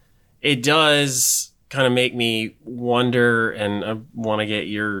it does kind of make me wonder, and I want to get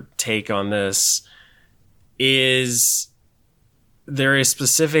your take on this. Is there a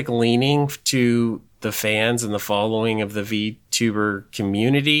specific leaning to the fans and the following of the VTuber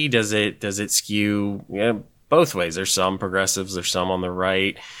community? Does it skew both ways? There's some progressives, there's some on the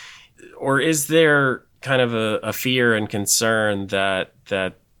right. Or is there kind of a fear and concern that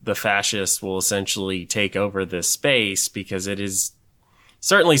the fascists will essentially take over this space, because it is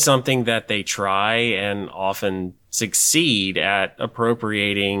certainly something that they try and often succeed at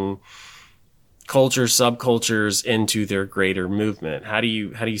appropriating cultures, subcultures into their greater movement? How do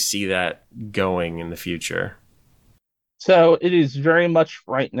you see that going in the future? So it is very much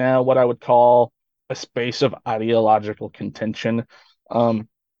right now what I would call a space of ideological contention.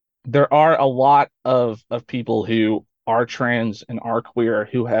 There are a lot of people who are trans and are queer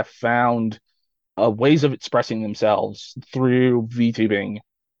who have found ways of expressing themselves through VTubing,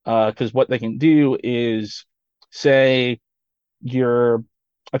 because what they can do is, say you're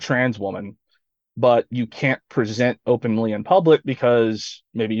a trans woman, but you can't present openly in public because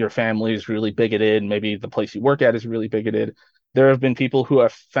maybe your family is really bigoted, maybe the place you work at is really bigoted. There have been people who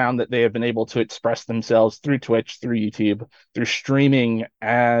have found that they have been able to express themselves through Twitch, through YouTube, through streaming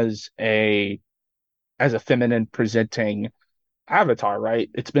as a feminine presenting avatar, right?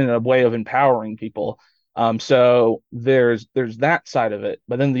 It's been a way of empowering people. So there's that side of it.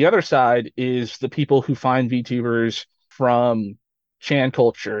 But then the other side is the people who find VTubers from Chan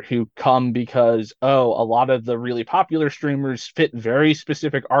culture, who come because, a lot of the really popular streamers fit very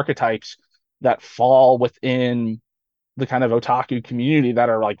specific archetypes that fall within the kind of otaku community that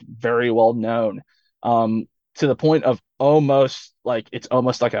are like very well known, to the point of almost like it's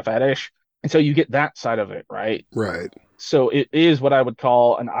almost like a fetish. And so you get that side of it, right? Right. So it is what I would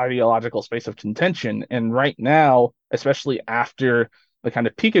call an ideological space of contention. And right now, especially after the kind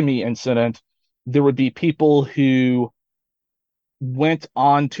of Pikami incident, there would be people who went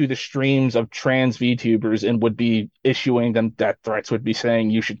onto the streams of trans VTubers and would be issuing them death threats, would be saying,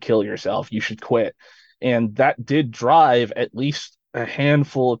 you should kill yourself, you should quit. And that did drive at least a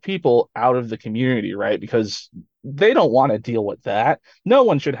handful of people out of the community, right? Because they don't want to deal with that. No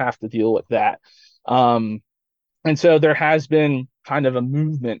one should have to deal with that. And so there has been kind of a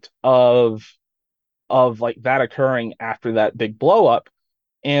movement of like that occurring after that big blow up.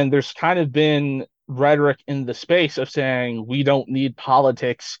 And there's kind of been rhetoric in the space of saying we don't need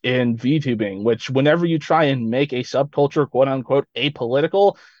politics in VTubing, which whenever you try and make a subculture, quote unquote,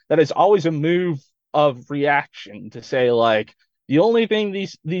 apolitical, that is always a move of reaction to say like, the only thing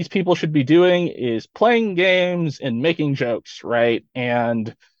these people should be doing is playing games and making jokes, right?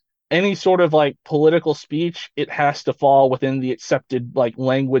 And any sort of like political speech, it has to fall within the accepted like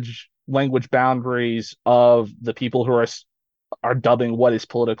language boundaries of the people who are dubbing what is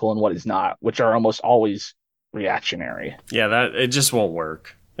political and what is not, which are almost always reactionary. Yeah, that it just won't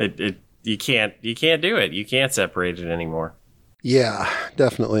work. You can't do it. You can't separate it anymore. Yeah,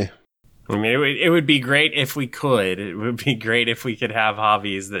 definitely. I mean, it would be great if we could. It would be great if we could have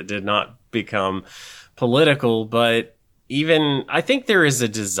hobbies that did not become political, but even I think there is a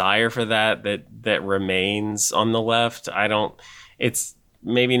desire for that remains on the left. It's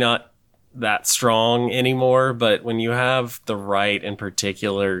maybe not that strong anymore, but when you have the right in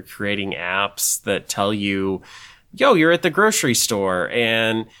particular creating apps that tell you, yo, you're at the grocery store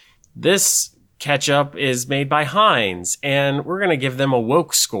and this ketchup is made by Heinz and we're going to give them a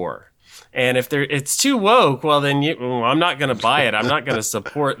woke score. And if it's too woke, well, then I'm not going to buy it. I'm not going to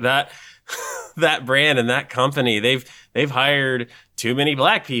support that brand and that company. They've hired too many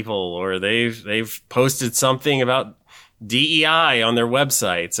black people, or they've posted something about DEI on their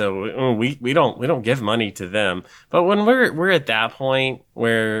website. So we don't give money to them. But when we're at that point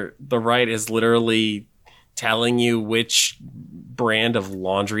where the right is literally telling you which brand of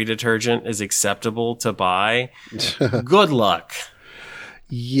laundry detergent is acceptable to buy, good luck.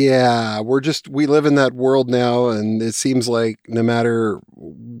 Yeah, we live in that world now, and it seems like no matter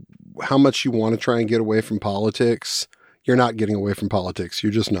how much you want to try and get away from politics, you're not getting away from politics.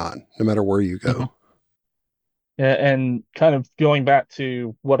 You're just not, no matter where you go. Mm-hmm. Yeah, and kind of going back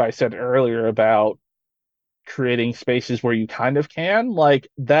to what I said earlier about creating spaces where you kind of can, like,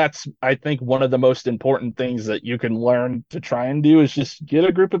 that's, I think, one of the most important things that you can learn to try and do is just get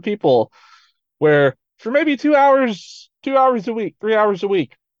a group of people where for maybe 2 hours a week, 3 hours a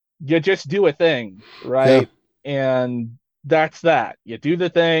week, you just do a thing, right? Yeah. And that's that. You do the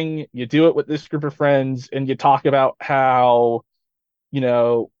thing, you do it with this group of friends, and you talk about how,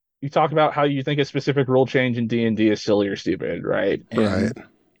 you think a specific rule change in D&D is silly or stupid, right? And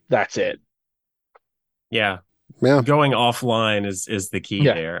that's it. Yeah. Going offline is the key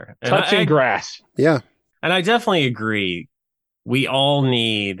there. And touching grass. Yeah. And I definitely agree. We all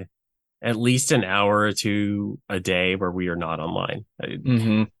need at least an hour or two a day where we are not online.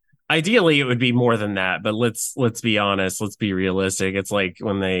 Mm-hmm. Ideally, it would be more than that, but let's be honest. Let's be realistic. It's like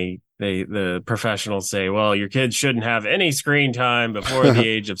when the professionals say, well, your kids shouldn't have any screen time before the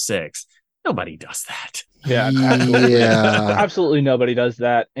age of 6. Nobody does that. Yeah, absolutely. Absolutely nobody does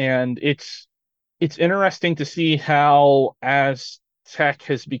that. And it's interesting to see how, as tech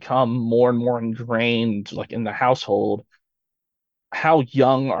has become more and more ingrained, like in the household, how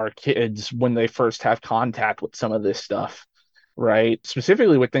young are kids when they first have contact with some of this stuff, right?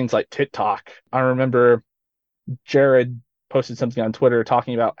 Specifically with things like TikTok. I remember Jared posted something on Twitter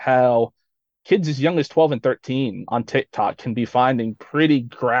talking about how kids as young as 12 and 13 on TikTok can be finding pretty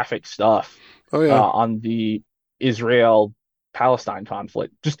graphic stuff on the Israel-Palestine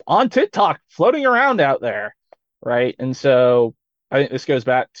conflict, just on TikTok, floating around out there, right? And so I think this goes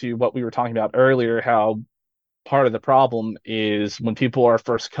back to what we were talking about earlier, how part of the problem is when people are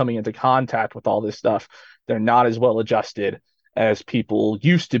first coming into contact with all this stuff, they're not as well adjusted as people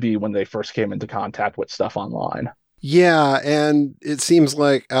used to be when they first came into contact with stuff online. Yeah, and it seems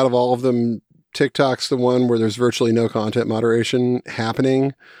like out of all of them, TikTok's the one where there's virtually no content moderation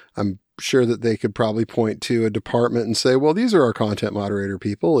happening. I'm sure that they could probably point to a department and say, well, these are our content moderator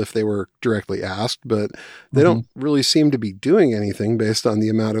people if they were directly asked, but they don't really seem to be doing anything based on the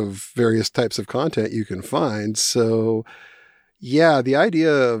amount of various types of content you can find. So yeah, the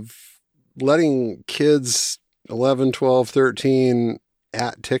idea of letting kids 11, 12, 13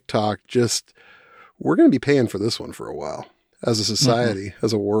 at TikTok, we're going to be paying for this one for a while as a society,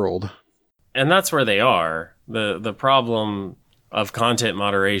 as a world. And that's where they are. The problem of content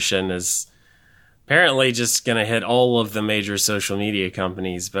moderation is apparently just going to hit all of the major social media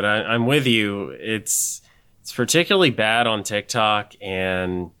companies. But I'm with you. It's particularly bad on TikTok,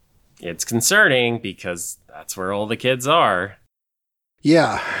 and it's concerning because that's where all the kids are.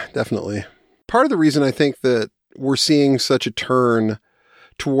 Yeah, definitely. Part of the reason I think that we're seeing such a turn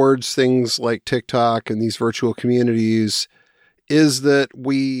towards things like TikTok and these virtual communities is that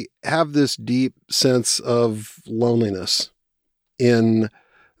we have this deep sense of loneliness in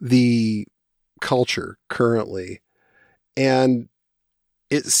the culture currently. And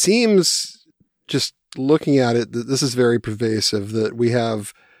it seems, just looking at it, that this is very pervasive, that we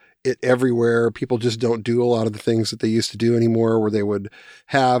have it everywhere. People just don't do a lot of the things that they used to do anymore, where they would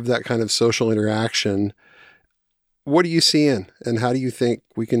have that kind of social interaction. What are you seeing, and how do you think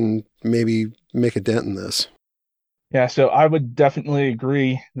we can maybe make a dent in this? Yeah, so I would definitely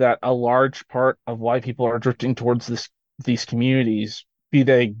agree that a large part of why people are drifting towards these communities, be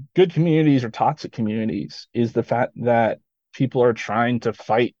they good communities or toxic communities, is the fact that people are trying to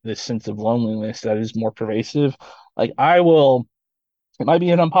fight this sense of loneliness that is more pervasive. Like, it might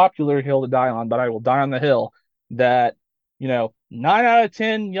be an unpopular hill to die on, but I will die on the hill that, 9 out of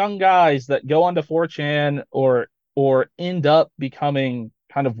 10 young guys that go onto 4chan or end up becoming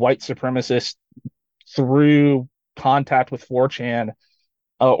kind of white supremacists through contact with 4chan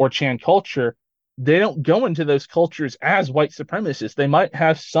or Chan culture, they don't go into those cultures as white supremacists. They might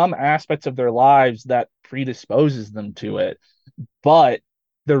have some aspects of their lives that predisposes them to it, but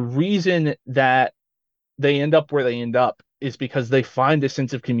the reason that they end up where they end up is because they find a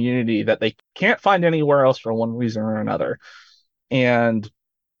sense of community that they can't find anywhere else for one reason or another. And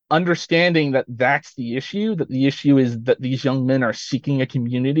understanding that that's the issue, that the issue is that these young men are seeking a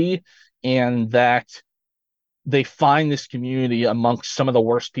community, and that they find this community amongst some of the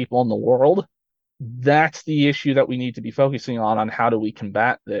worst people in the world. That's the issue that we need to be focusing on how do we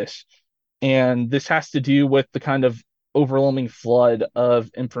combat this. And this has to do with the kind of overwhelming flood of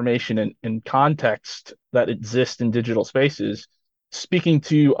information and context that exists in digital spaces. Speaking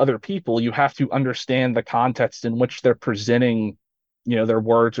to other people, you have to understand the context in which they're presenting, their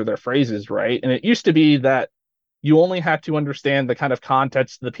words or their phrases, right? And it used to be that you only had to understand the kind of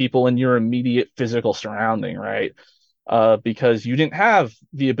context of the people in your immediate physical surrounding, right? Because you didn't have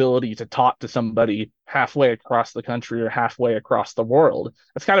the ability to talk to somebody halfway across the country or halfway across the world.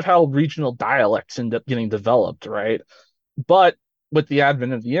 That's kind of how regional dialects end up getting developed, right? But with the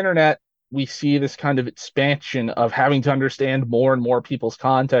advent of the internet, we see this kind of expansion of having to understand more and more people's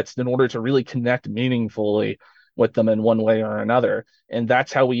context in order to really connect meaningfully with them in one way or another. And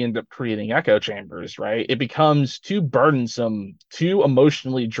that's how we end up creating echo chambers, right? It becomes too burdensome, too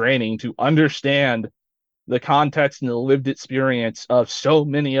emotionally draining to understand the context and the lived experience of so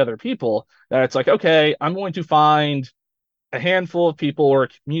many other people that it's like, okay, I'm going to find a handful of people or a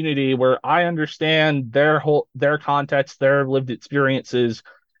community where I understand their context, their lived experiences,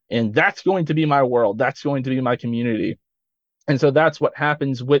 and that's going to be my world. That's going to be my community. And so that's what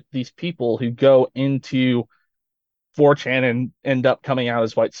happens with these people who go into 4chan and end up coming out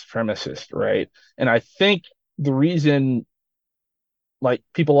as white supremacists, right? And I think the reason like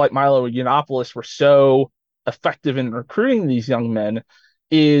people like Milo Yiannopoulos were so effective in recruiting these young men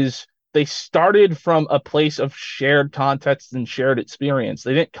is they started from a place of shared context and shared experience.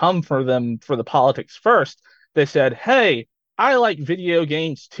 They didn't come for them for the politics first. They said, hey, I like video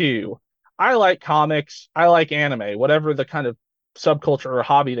games too. I like comics. I like anime, whatever the kind of subculture or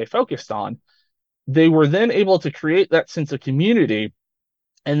hobby they focused on. They were then able to create that sense of community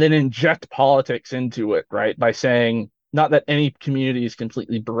and then inject politics into it, right? By saying, not that any community is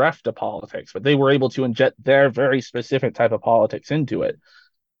completely bereft of politics, but they were able to inject their very specific type of politics into it.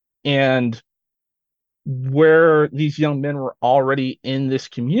 And where these young men were already in this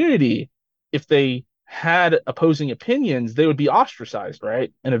community, if they had opposing opinions, they would be ostracized,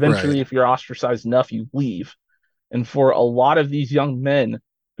 right? And eventually, if you're ostracized enough, you leave. And for a lot of these young men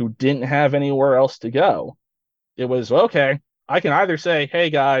who didn't have anywhere else to go, it was, okay, I can either say, hey,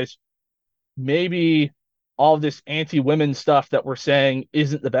 guys, maybe all this anti-women stuff that we're saying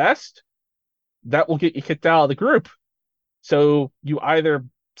isn't the best. That will get you kicked out of the group. So you either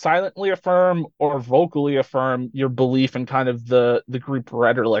silently affirm or vocally affirm your belief in kind of the group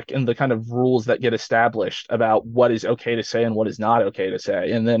rhetoric and the kind of rules that get established about what is okay to say and what is not okay to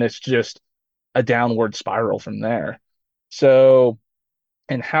say. And then it's just a downward spiral from there. So,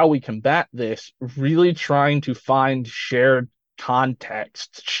 and how we combat this, really trying to find shared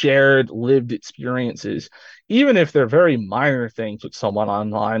context, shared lived experiences, even if they're very minor things with someone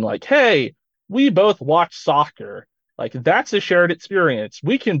online, like, hey, we both watch soccer. Like, that's a shared experience.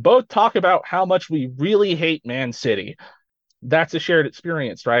 We can both talk about how much we really hate Man City. That's a shared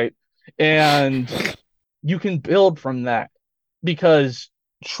experience, right? And you can build from that, because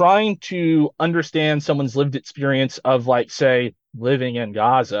trying to understand someone's lived experience of, like, say, living in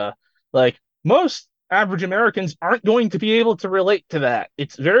Gaza, like, most average Americans aren't going to be able to relate to that.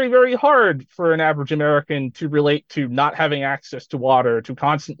 It's very, very hard for an average American to relate to not having access to water, to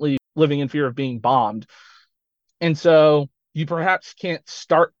constantly living in fear of being bombed. And so you perhaps can't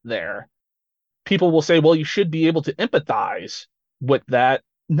start there. People will say, well, you should be able to empathize with that.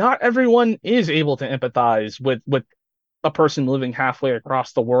 Not everyone is able to empathize with a person living halfway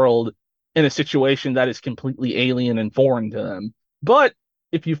across the world in a situation that is completely alien and foreign to them. But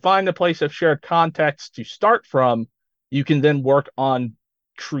if you find a place of shared context to start from, you can then work on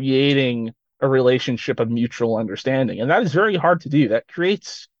creating a relationship of mutual understanding. And that is very hard to do. That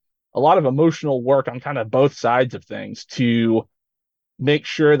creates a lot of emotional work on kind of both sides of things to make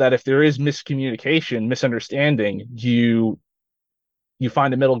sure that if there is miscommunication, misunderstanding, you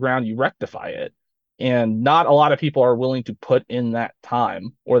find a middle ground, you rectify it. And not a lot of people are willing to put in that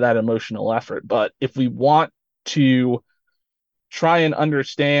time or that emotional effort. But if we want to try and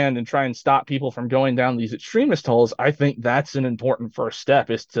understand and try and stop people from going down these extremist holes, I think that's an important first step,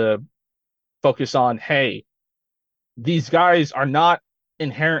 is to focus on, hey, these guys are not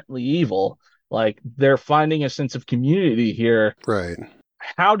inherently evil. Like, they're finding a sense of community here. Right.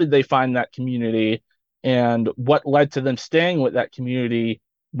 how did they find that community, and what led to them staying with that community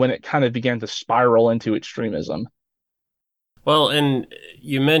when it kind of began to spiral into extremism. Well, and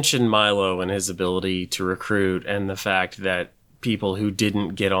you mentioned Milo and his ability to recruit, and the fact that people who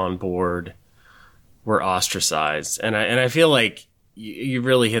didn't get on board were ostracized. And I feel like you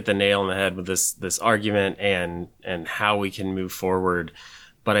really hit the nail on the head with this argument and how we can move forward.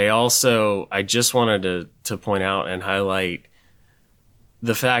 But I just wanted to point out and highlight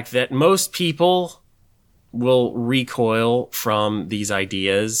the fact that most people will recoil from these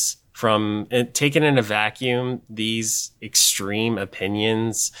ideas, from taken in a vacuum. These extreme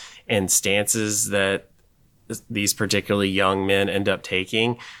opinions and stances that these particularly young men end up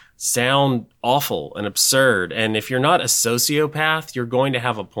taking sound awful and absurd. And if you're not a sociopath, you're going to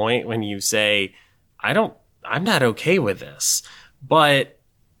have a point when you say, I'm not okay with this. But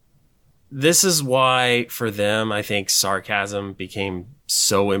this is why, for them, I think sarcasm became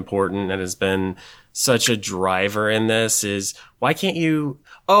so important and has been such a driver in this. Is why can't you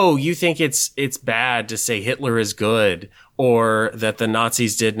think it's bad to say Hitler is good or that the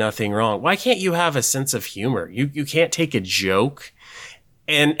Nazis did nothing wrong? Why can't you have a sense of humor? You can't take a joke.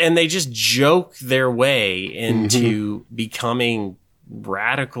 And they just joke their way into becoming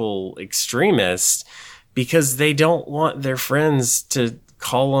radical extremists because they don't want their friends to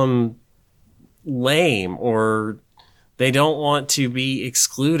call them lame, or they don't want to be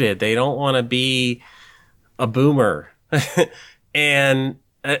excluded. They don't want to be a boomer. And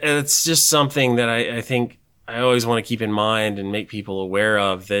it's just something that I think I always want to keep in mind and make people aware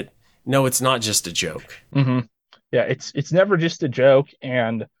of, that no, it's not just a joke. Mm-hmm. Yeah, it's never just a joke,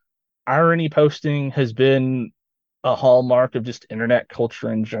 and irony posting has been a hallmark of just internet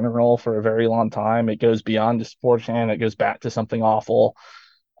culture in general for a very long time. It goes beyond just 4chan, it goes back to something awful,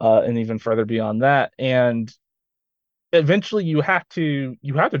 and even further beyond that. And eventually you have to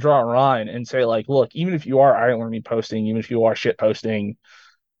draw a line and say, like, look, even if you are irony posting, even if you are shit posting,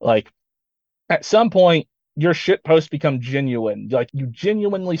 like, at some point your shit posts become genuine. Like, you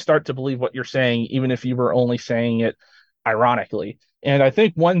genuinely start to believe what you're saying, even if you were only saying it ironically. And I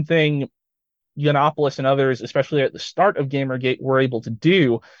think one thing Yiannopoulos and others, especially at the start of Gamergate, were able to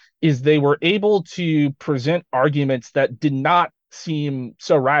do is they were able to present arguments that did not seem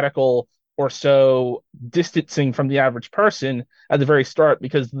so radical or so distancing from the average person at the very start,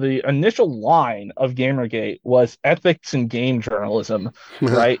 because the initial line of Gamergate was ethics and game journalism,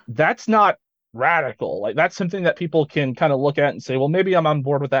 right? That's not radical. Like, that's something that people can kind of look at and say, well, maybe I'm on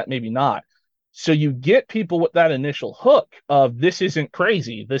board with that, maybe not. So you get people with that initial hook of, this isn't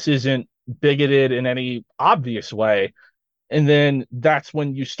crazy, this isn't bigoted in any obvious way. And then that's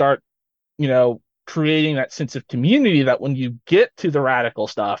when you start, creating that sense of community, that when you get to the radical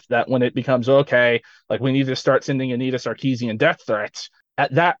stuff, that when it becomes, okay, like, we need to start sending Anita Sarkeesian death threats,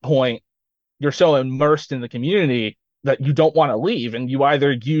 at that point, you're so immersed in the community that you don't want to leave. And you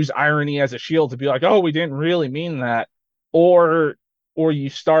either use irony as a shield to be like, oh, we didn't really mean that, or you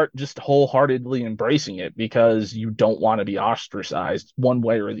start just wholeheartedly embracing it because you don't want to be ostracized one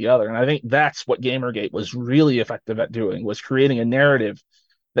way or the other. And I think that's what Gamergate was really effective at doing, was creating a narrative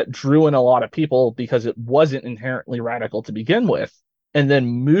that drew in a lot of people because it wasn't inherently radical to begin with, and then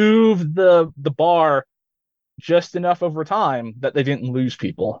moved the bar just enough over time that they didn't lose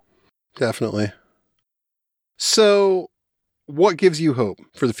people. Definitely. So what gives you hope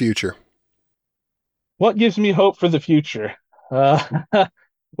for the future? What gives me hope for the future?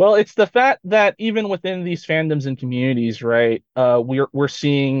 Well, it's the fact that even within these fandoms and communities, right, we're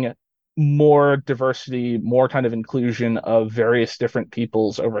seeing more diversity, more kind of inclusion of various different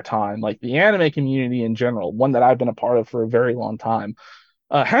peoples over time. Like, the anime community in general, one that I've been a part of for a very long time,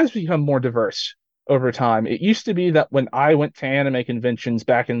 has become more diverse over time. It used to be that when I went to anime conventions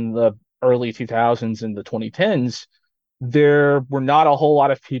back in the early 2000s and the 2010s, there were not a whole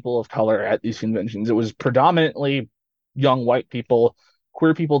lot of people of color at these conventions. It was predominantly young white people.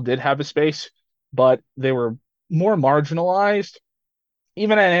 Queer people did have a space, but they were more marginalized.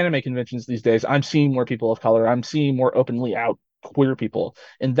 Even at anime conventions these days, I'm seeing more people of color. I'm seeing more openly out queer people.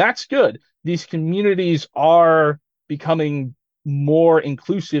 And that's good. These communities are becoming more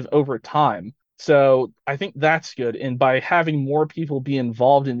inclusive over time. So I think that's good. And by having more people be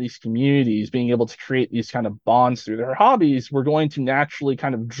involved in these communities, being able to create these kind of bonds through their hobbies, we're going to naturally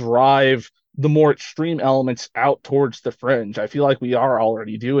kind of drive the more extreme elements out towards the fringe. I feel like we are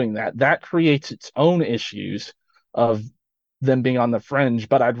already doing that. That creates its own issues of them being on the fringe,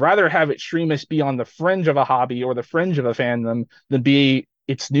 but I'd rather have extremists be on the fringe of a hobby or the fringe of a fandom than be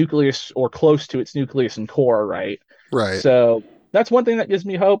its nucleus or close to its nucleus and core, right? Right. So that's one thing that gives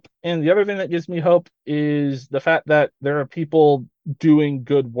me hope. And the other thing that gives me hope is the fact that there are people doing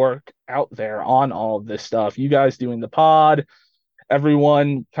good work out there on all of this stuff. You guys doing the pod,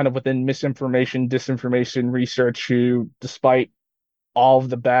 everyone kind of within misinformation, disinformation research who, despite all of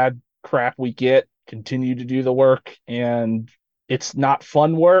the bad crap we get, continue to do the work. And it's not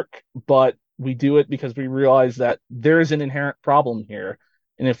fun work, but we do it because we realize that there is an inherent problem here.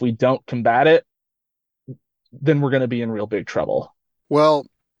 And if we don't combat it, then we're going to be in real big trouble. Well,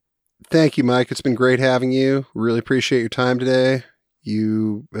 thank you, Mike. It's been great having you. Really appreciate your time today.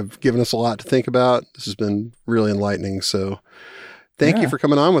 You have given us a lot to think about. This has been really enlightening. So thank you for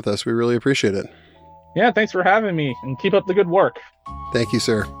coming on with us. We really appreciate it. Yeah, thanks for having me, and keep up the good work. Thank you,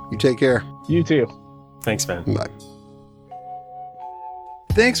 sir. You take care. You too. Thanks, man. Bye.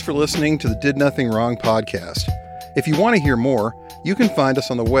 Thanks for listening to the Did Nothing Wrong podcast. If you want to hear more, you can find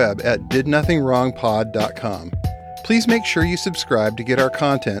us on the web at didnothingwrongpod.com. Please make sure you subscribe to get our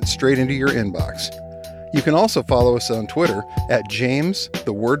content straight into your inbox. You can also follow us on Twitter at James,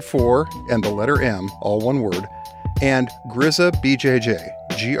 the word 4, and the letter M, all one word, and Grizza BJJ,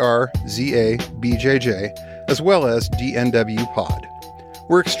 GRZA BJJ, as well as DNW Pod.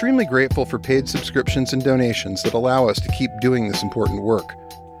 We're extremely grateful for paid subscriptions and donations that allow us to keep doing this important work.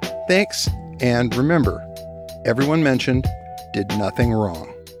 Thanks, and remember, everyone mentioned did nothing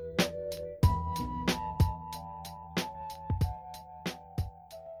wrong.